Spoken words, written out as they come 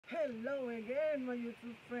Hello again, my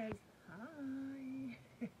YouTube friends. Hi.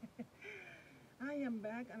 I am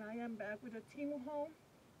back, and I am back with a Temu haul.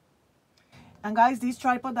 And guys, this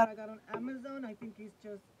tripod that I got on Amazon, I think is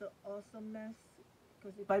just the awesomeness.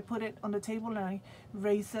 Because if I put it on the table and I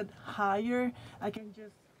raise it higher, I can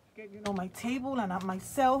just get, my table and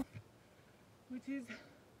myself, which is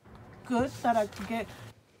good that I can get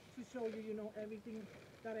to show you, everything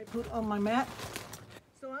that I put on my mat.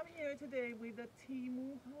 So I'm here today with the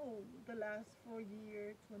Temu haul, the last for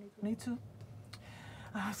year 2022.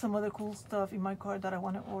 I have some other cool stuff in my cart that I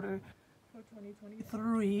want to order for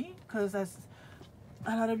 2023 because as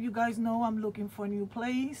a lot of you guys know, I'm looking for a new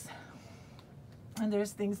place, and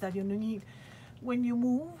there's things that you need when you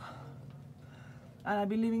move. And I've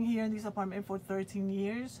been living here in this apartment for 13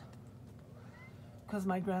 years because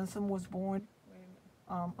my grandson was born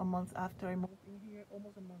when, a month after I moved in here,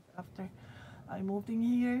 almost a month after I moved in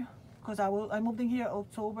here, because I moved in here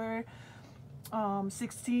October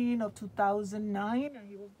 16 of 2009, and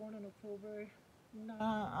he was born on October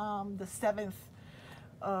the 7th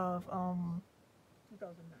of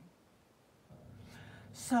 2009.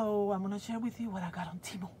 So I'm gonna share with you what I got on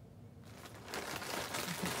Temu.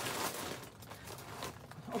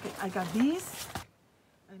 Okay, I got these,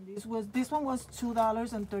 and this one was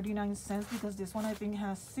 $2.39 because this one I think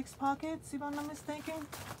has 6 pockets, if I'm not mistaken.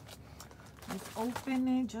 Let's open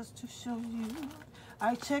it just to show you.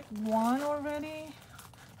 I checked one already,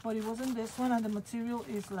 but it wasn't this one, and the material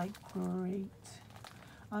is like great.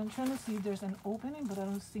 I'm trying to see if there's an opening, but I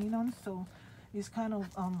don't see none, so it's kind of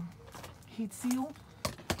heat sealed.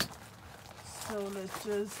 So let's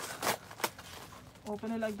just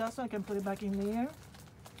open it like that so I can put it back in there.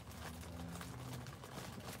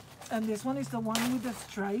 And this one is the one with the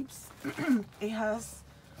stripes. It has,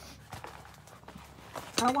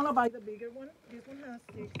 I want to buy the bigger one. This one has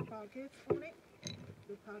 6 pockets on it.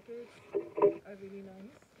 The pockets are really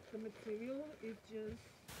nice. The material is just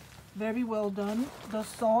very well done. The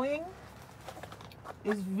sewing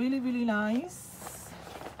is really, really nice.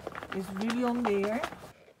 It's really on there.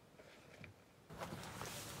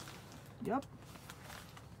 Yep.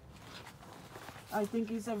 I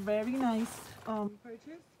think it's a very nice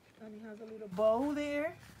purchase. And it has a little bow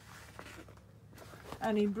there.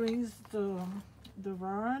 And it brings the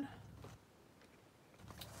rod.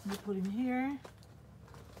 You put in here.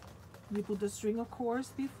 You put the string, of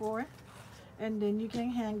course, before, and then you can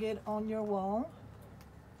hang it on your wall.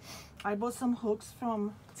 I bought some hooks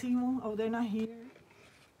from Temu. Oh, they're not here.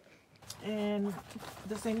 And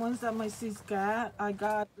the same ones that my sis got. I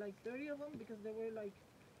got like 30 of them because they were like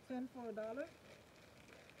 10 for $1.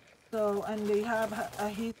 So, and they have a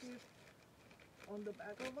adhesive on the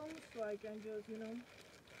back of them, so I can just,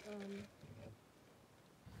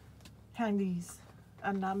 hang these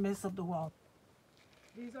and not mess up the wall.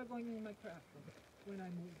 These are going in my craft room when I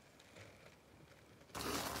move.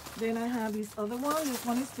 Then I have this other one. This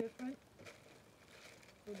one is different.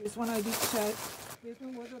 So this one I did check. This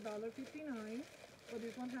one was $1.59, but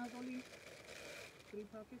this one has only 3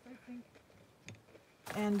 pockets, I think.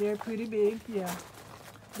 And they're pretty big, yeah.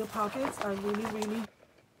 The pockets are really, really,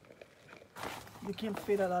 you can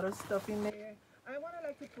fit a lot of stuff in there. I want to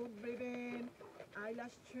like to put ribbon,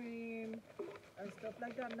 eyelash trim, and stuff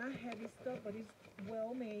like that. Not heavy stuff, but it's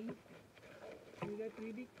well made. You get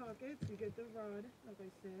 3 big pockets. You get the rod, like I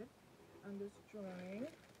said, and the string,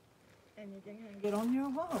 and you can hang it on your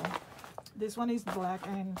wall. This one is black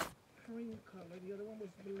and cream color. The other one was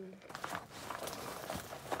blue.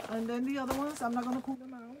 And then the other ones, I'm not gonna pull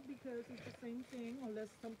them out because it's the same thing unless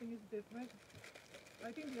something is different.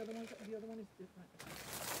 I think the other one is different.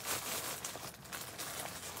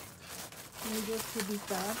 Let me just put this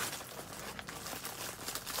back.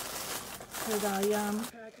 Because I am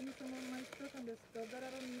packing some of my stuff, and the stuff that I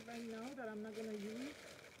don't need right now that I'm not going to use,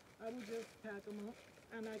 I will just pack them up.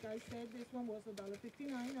 And like I said, this one was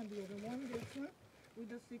 $1.59, and the other one, this one, with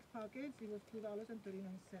the 6 pockets, it was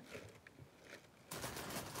 $2.39.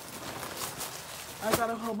 I got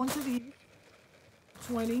a whole bunch of these,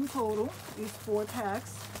 20 in total. It's 4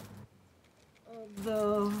 packs of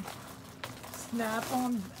the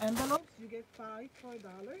snap-on envelopes. You get 5 for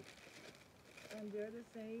 $1. And they're the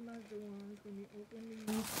same as the ones when you open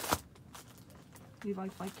these. If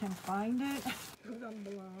I can find it, because I'm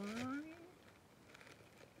blind.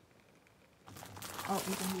 Oh,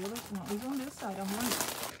 it's on the other side. No, it's on this side. I'm right.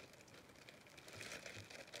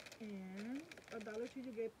 And $1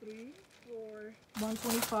 you get 3 for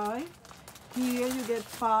 $1.25. Here you get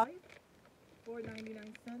 5 for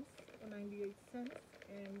 99 cents or 98 cents.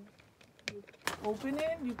 And you open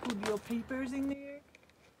it. You put your papers in there.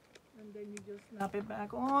 And then you just snap it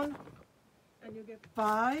back on. and you get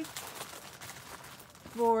 5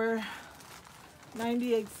 for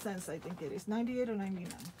 98 cents. I think it is 98 or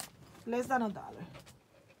 99, less than $1.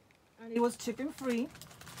 And it was chicken free,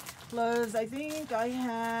 plus I think I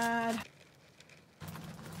had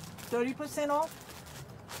 30% off,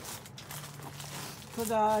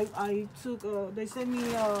 because I took they sent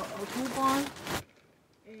me a coupon,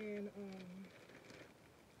 and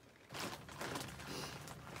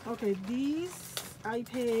okay, these I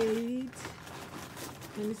paid,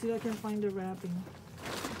 let me see if I can find the wrapping,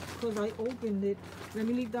 because I opened it. Let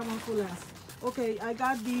me leave that one for last. Okay, I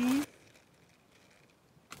got these.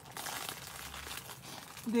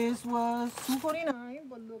 This was $2.49,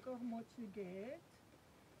 but look how much you get.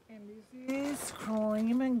 And this is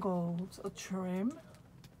cream and gold, a trim.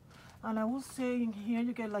 And I will say in here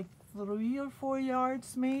you get like 3 or 4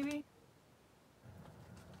 yards maybe.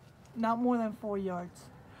 Not more than 4 yards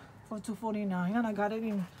for $2.49. And I got it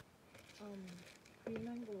in cream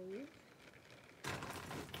and gold.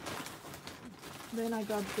 Then I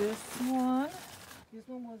got this one. This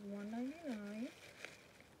one was $1.99.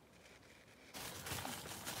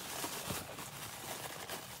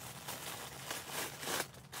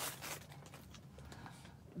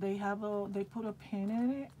 They put a pin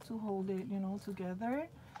in it to hold it, you know, together.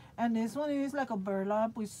 And this one is like a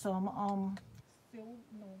burlap with some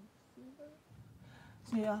silver.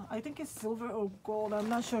 Yeah, I think it's silver or gold. I'm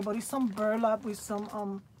not sure, but it's some burlap with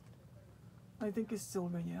some I think it's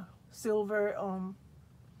silver. Yeah, silver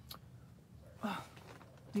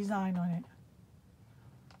design on it.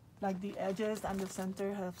 Like the edges and the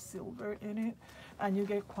center have silver in it, and you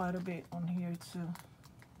get quite a bit on here too.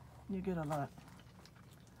 You get a lot.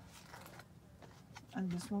 And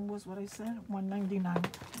this one was what I said, $1.99.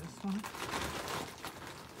 This one.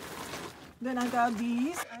 Then I got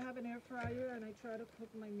these. I have an air fryer, and I try to cook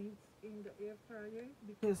my meats in the air fryer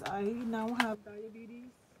because I now have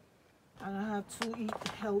diabetes and I have to eat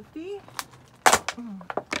healthy.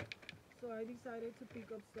 So I decided to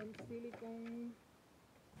pick up some silicone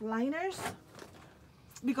liners,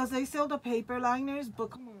 because they sell the paper liners, but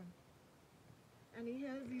come on. And it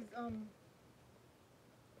has these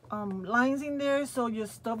lines in there, so your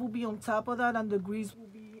stuff will be on top of that, and the grease will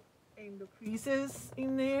be in the creases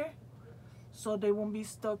in there, so they won't be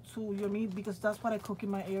stuck to your meat, because that's what I cook in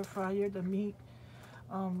my air fryer, the meat.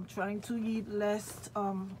 Trying to eat less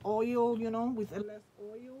oil, you know, with less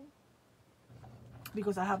oil,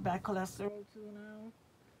 because I have bad cholesterol too now.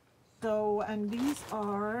 So, and these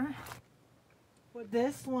are, for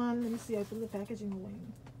this one, let me see, I put the packaging away.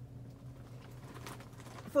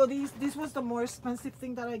 For these, this was the more expensive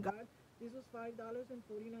thing that I got. This was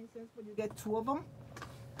 $5.49, but you get 2 of them.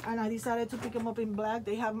 And I decided to pick them up in black.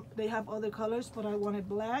 They have other colors, but I wanted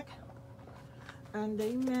black. And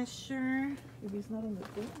they measure, if it's not on the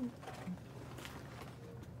thing.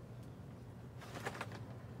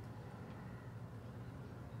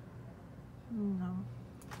 No.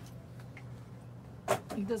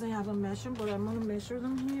 It doesn't have a measure, but I'm gonna measure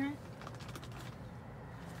them here.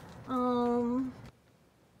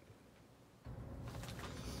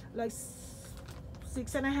 Like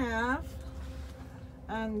 6.5,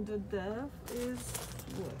 and the depth is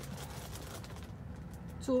what,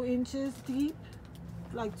 2 inches deep,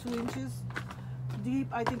 like 2 inches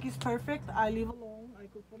deep. I think it's perfect. I live alone. I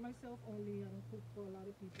cook for myself only. I don't cook for a lot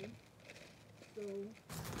of people. So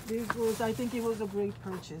this was, I think it was a great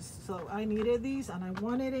purchase. So I needed these and I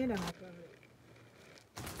wanted it, and I got it.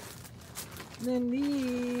 Then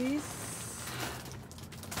these,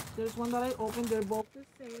 there's one that I opened. They're both the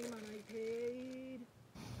same, and I paid,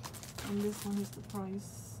 and this one is the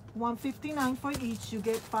price, $1.59 for each. You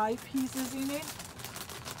get 5 pieces in it.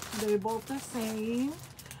 They're both the same,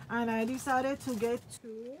 and I decided to get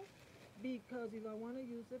 2 because if I want to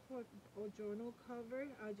use it for a journal cover,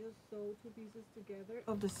 I just sew 2 pieces together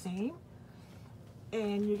of the same,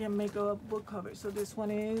 and you can make a book cover. So this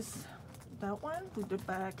one is that one with the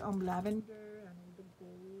back lavender and the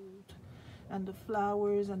gold and the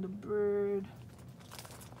flowers and the bird,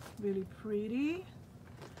 really pretty.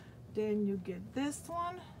 Then you get this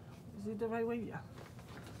one. Is it the right way? Yeah,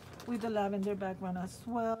 with the lavender background as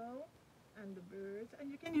well, and the birds.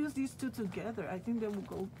 And you can use these 2 together. I think they will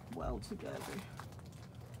go well together.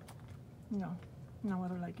 No, I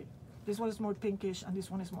don't like it. This one is more pinkish and this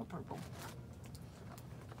one is more purple.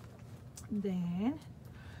 Then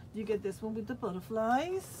you get this one with the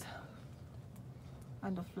butterflies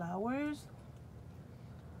and the flowers,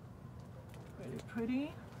 very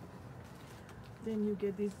pretty. Then you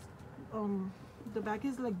get this the back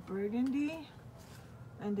is like burgundy,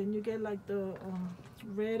 and then you get like the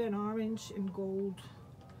red and orange and gold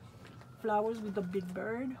flowers with the big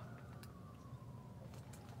bird.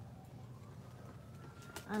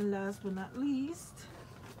 And last but not least,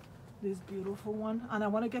 this beautiful one. And I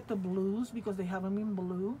want to get the blues because they have them in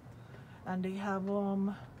blue. And they have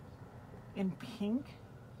them in pink.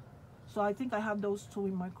 So I think I have those two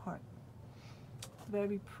in my cart.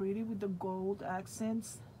 Very pretty with the gold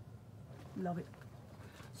accents. Love it.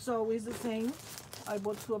 So it's the same. I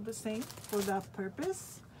bought two of the same for that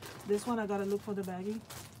purpose. This one I gotta look for the baggie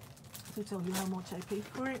to tell you how much I paid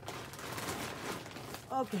for it.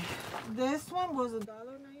 Okay, this one was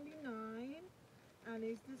 $1.99 and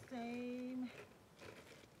it's the same.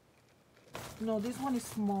 No, this one is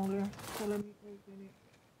smaller. So let me open it.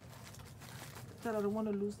 That I don't want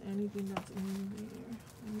to lose anything that's in there.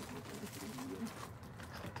 Let me open it here.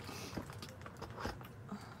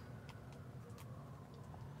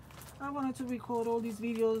 I wanted to record all these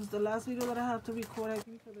videos. The last video that I have to record, I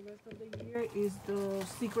think, for the rest of the year is the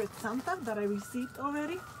Secret Santa that I received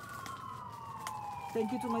already.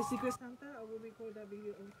 Thank you to my Secret Santa. I will record that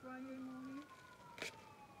video on Friday morning.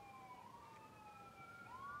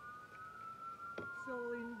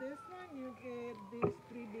 So in this one, you get these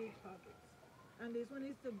 3 big pockets. And this one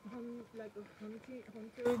is the like a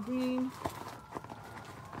hunter green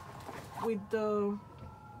with the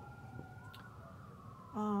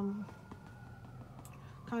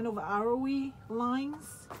kind of arrowy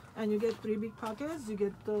lines, and you get 3 big pockets. You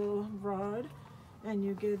get the rod and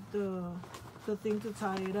you get the thing to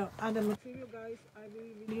tie it up. And the material, guys, I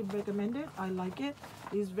really recommend it. I like it.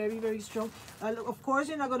 It's very strong. Of course,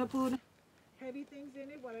 you're not gonna put heavy things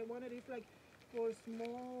in it. What I wanted is like for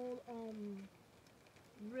small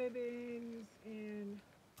ribbons and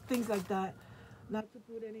things like that, not to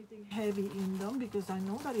put anything heavy in them, because I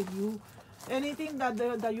know that if you anything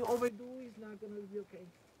that you overdo is not gonna be okay.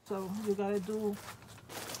 So you gotta do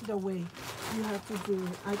the way you have to do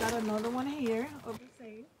it. I got another one here of the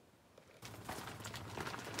same.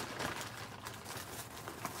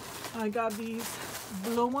 I got these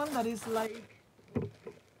blue one that is like,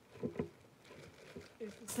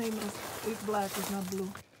 it's the same as, it's black, it's not blue.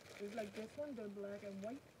 It's like this one, they're black and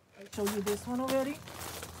white. I showed you this one already.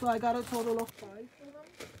 So I got a total of 5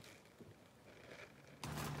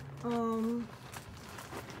 for them.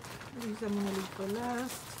 These I'm gonna leave for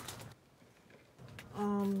last.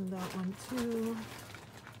 That one too.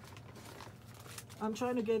 I'm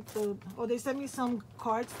trying to get the, oh, they sent me some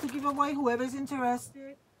cards to give away. Whoever's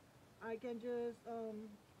interested, I can just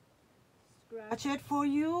scratch it for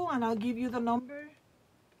you and I'll give you the number.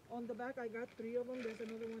 On the back I got 3 of them. There's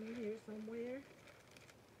another one in here somewhere.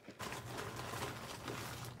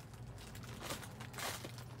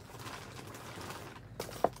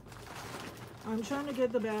 I'm trying to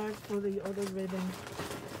get the bag for the other ribbon,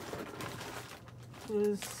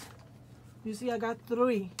 because you see I got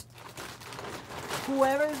 3.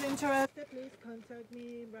 Whoever is interested, please contact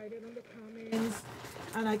me, write it in the comments,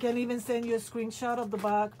 and I can even send you a screenshot of the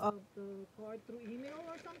back of the card through email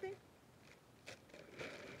or something.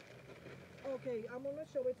 Okay, I'm gonna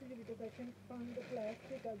show it to you because I can't find the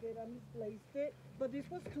plastic. I misplaced it, but this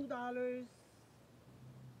was $2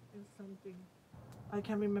 and something. I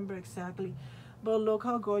can't remember exactly, but look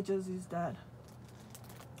how gorgeous is that.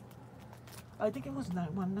 I think it was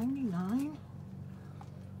 $1.99.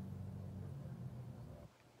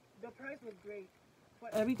 The price was great. For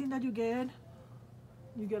everything that you get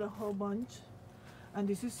a whole bunch. And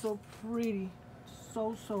this is so pretty.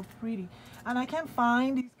 So pretty. And I can't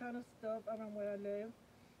find this kind of stuff around where I live.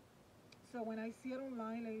 So when I see it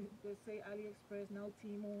online, like let's say AliExpress, now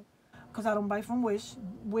Temu, because I don't buy from Wish.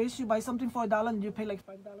 Wish, you buy something for $1 and you pay like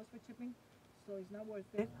 $5 for shipping. So it's not worth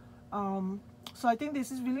it. So I think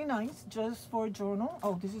this is really nice just for a journal.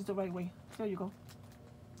 Oh, this is the right way. There you go.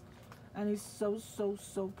 And it's so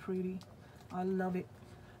pretty. I love it.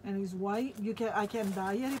 And it's white. I can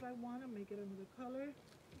dye it if I want to make it another color.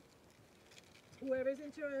 Whoever's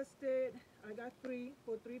interested, I got 3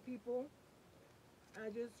 for 3 people. I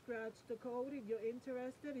just scratched the code. If you're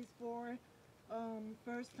interested, it's for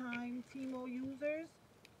first time Temu users.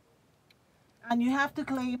 And you have to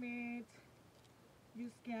claim it. You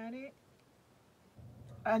scan it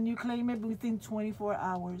and you claim it within 24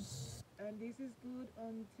 hours. And this is good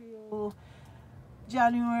until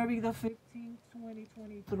January the 15th,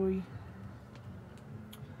 2023.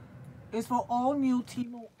 It's for all new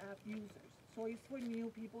Temu app users. So it's for new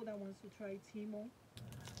people that wants to try Temu.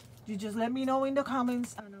 You just let me know in the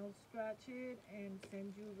comments and I'll scratch it and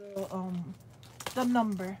send you the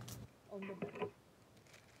number on the back.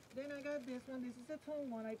 Then I got this one. This is a tone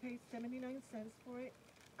one. I paid 79 cents for it.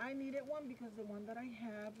 I needed one because the one that I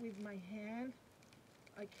have with my hand,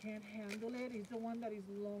 I can't handle it. It's the one that is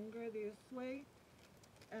longer this way.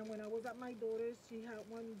 And when I was at my daughter's, she had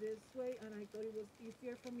one this way, and I thought it was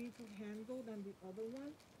easier for me to handle than the other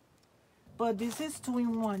one. But this is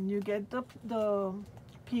 2-in-1. You get the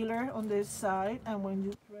peeler on this side, and when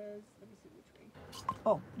you press, let me see which way.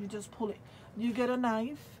 Oh, you just pull it. You get a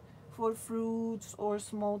knife for fruits or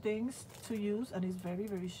small things to use, and it's very,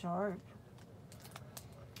 very sharp.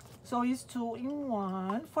 So it's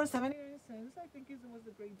 2-in-1 for 79 cents. I think it was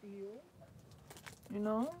a great deal. You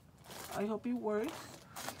know, I hope it works.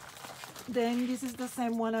 Then this is the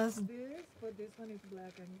same one as this, but this one is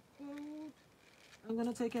black and gold. I'm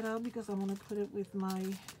gonna take it out because I want to put it with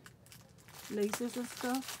my laces and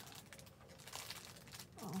stuff.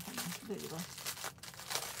 Oh, hold on. There you go.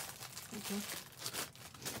 Okay.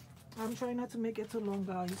 I'm trying not to make it too long,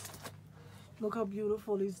 guys. Look how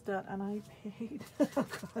beautiful is that, and I paid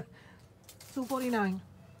 $2.49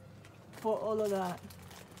 for all of that.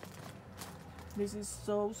 This is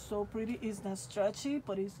so pretty. It's not stretchy,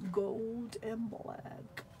 but it's gold and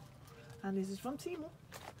black, and this is from Temu.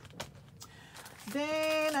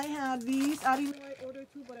 Then I have these. I didn't know I ordered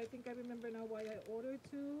two, but I think I remember now why I ordered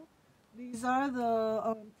two. These are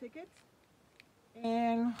the tickets,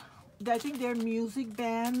 and I think they're music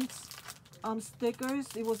bands stickers.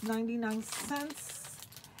 It was 99 cents,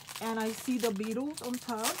 and I see the Beatles on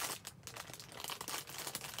top,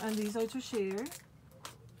 and these are to share.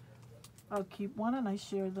 I'll keep one and I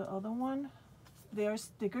share the other one. They are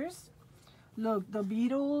stickers. Look, the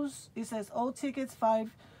Beatles. It says all tickets $5.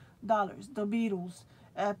 The Beatles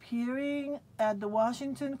appearing at the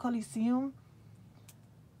Washington Coliseum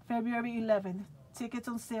February 11th. Tickets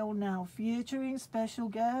on sale now. Featuring special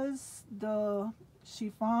guests, the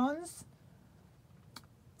Chiffons,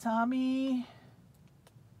 Tommy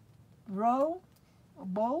Bow,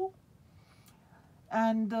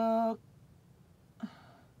 and the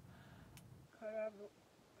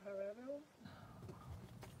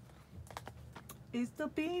it's the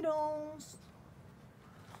Beatles.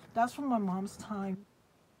 That's from my mom's time.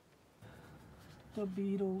 The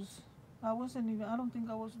Beatles. I don't think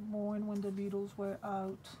I was born when the Beatles were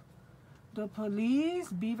out. The Police,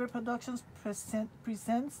 Beaver Productions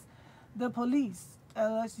presents The Police,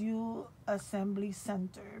 LSU Assembly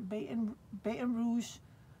Center, Baton Rouge,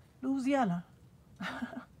 Louisiana.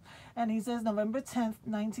 And he says November 10th,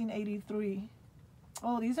 1983.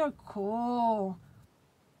 Oh, these are cool.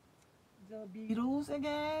 The Beatles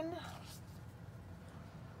again.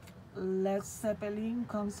 Led Zeppelin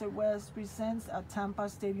Concert West presents at Tampa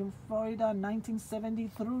Stadium, Florida,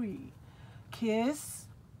 1973. Kiss.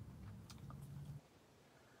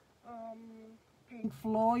 Pink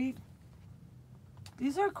Floyd.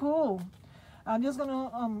 These are cool. I'm just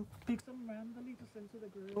gonna pick some randomly to send to the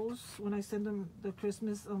girls when I send them the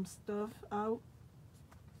Christmas stuff out.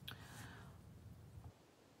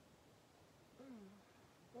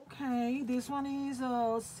 Okay, this one is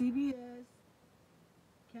CBS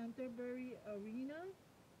Canterbury Arena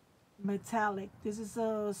metallic. This is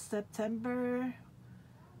September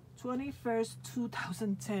 21st,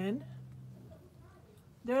 2010.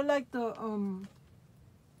 They're like the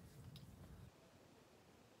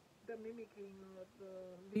mimicking of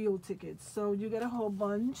the real tickets. So you get a whole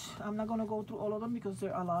bunch. I'm not gonna go through all of them because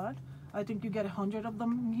they're a lot. I think you get 100 of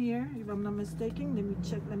them here, if I'm not mistaken. Let me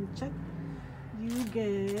check. You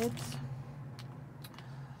get,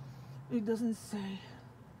 it doesn't say,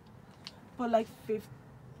 but like 50,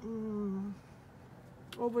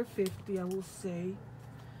 over 50, I will say.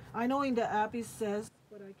 I know in the app it says,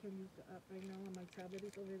 but I can use the app right now, and my tablet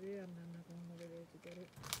is over there, and I'm not going over there to get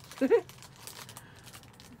it.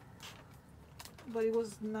 But it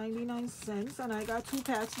was 99 cents, and I got 2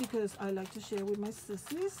 packs because I like to share with my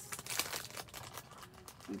sissies,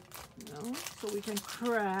 you know, so we can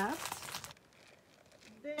craft.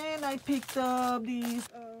 Then I picked up these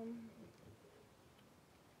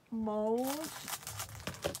molds.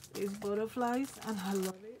 It's butterflies, and I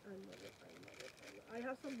love it. I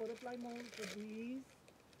have some butterfly molds for these.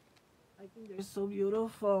 I think they're so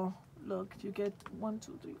beautiful. Look, you get 1,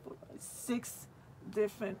 2, 3, 4, 5, 6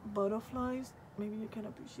 different butterflies. Maybe you can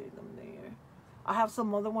appreciate them there. I have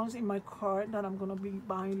some other ones in my cart that I'm gonna be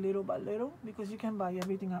buying little by little because you can buy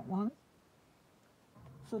everything at once.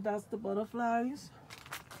 So that's the butterflies.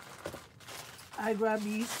 I grabbed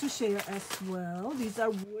these to share as well. These are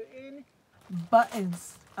wooden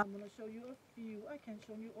buttons. I'm gonna show you a few. I can't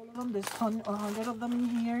show you all of them. There's 100 of them in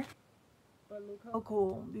here. But look how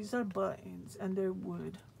cool. These are buttons and they're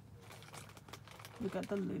wood. Look at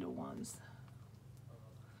the little ones.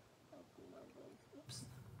 Oops.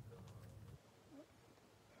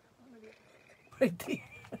 Right there.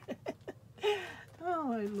 Oh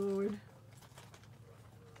my Lord.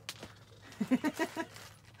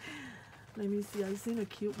 Let me see. I seen a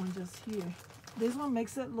cute one just here. This one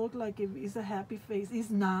makes it look like it's a happy face. It's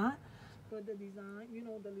not. But the design, you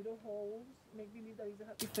know, the little holes make believe that it's a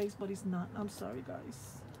happy face, but it's not. I'm sorry,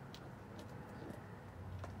 guys.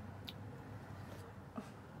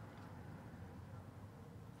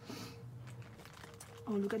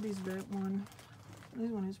 Oh, look at this red one. This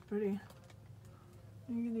one is pretty.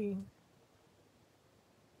 Look at these.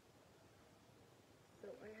 So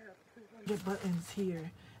I have 200 buttons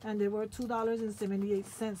here, and they were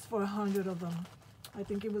 $2.78 for 100 of them. I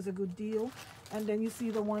think it was a good deal. And then you see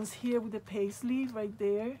the ones here with the paisley right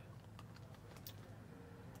there.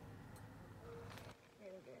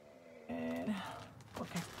 And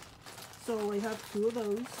okay, so I have 2 of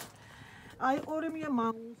those. I ordered me a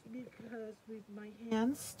mouse because with my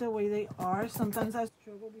hands the way they are, sometimes I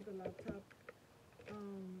struggle with the laptop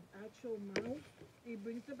actual mouse. It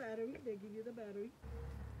brings the battery. They give you the battery.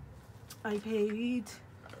 I paid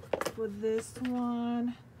for this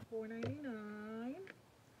one $4.99.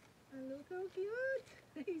 And look how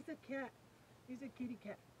cute. He's a cat. He's a kitty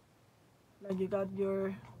cat. Like you got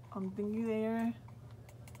your thingy there.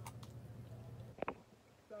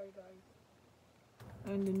 Sorry guys.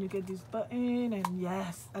 And then you get this button, and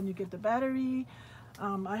yes, and you get the battery.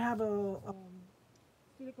 I have a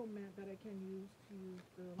silicone mat that I can use to use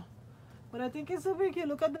the. But I think it's over here.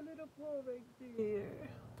 Look at the little paw right there.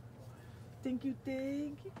 Thank you,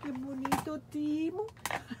 thank you. Que bonito, Temu.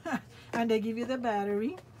 And they give you the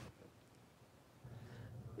battery.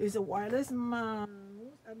 It's a wireless mouse,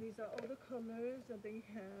 and these are all the colors that they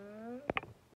have.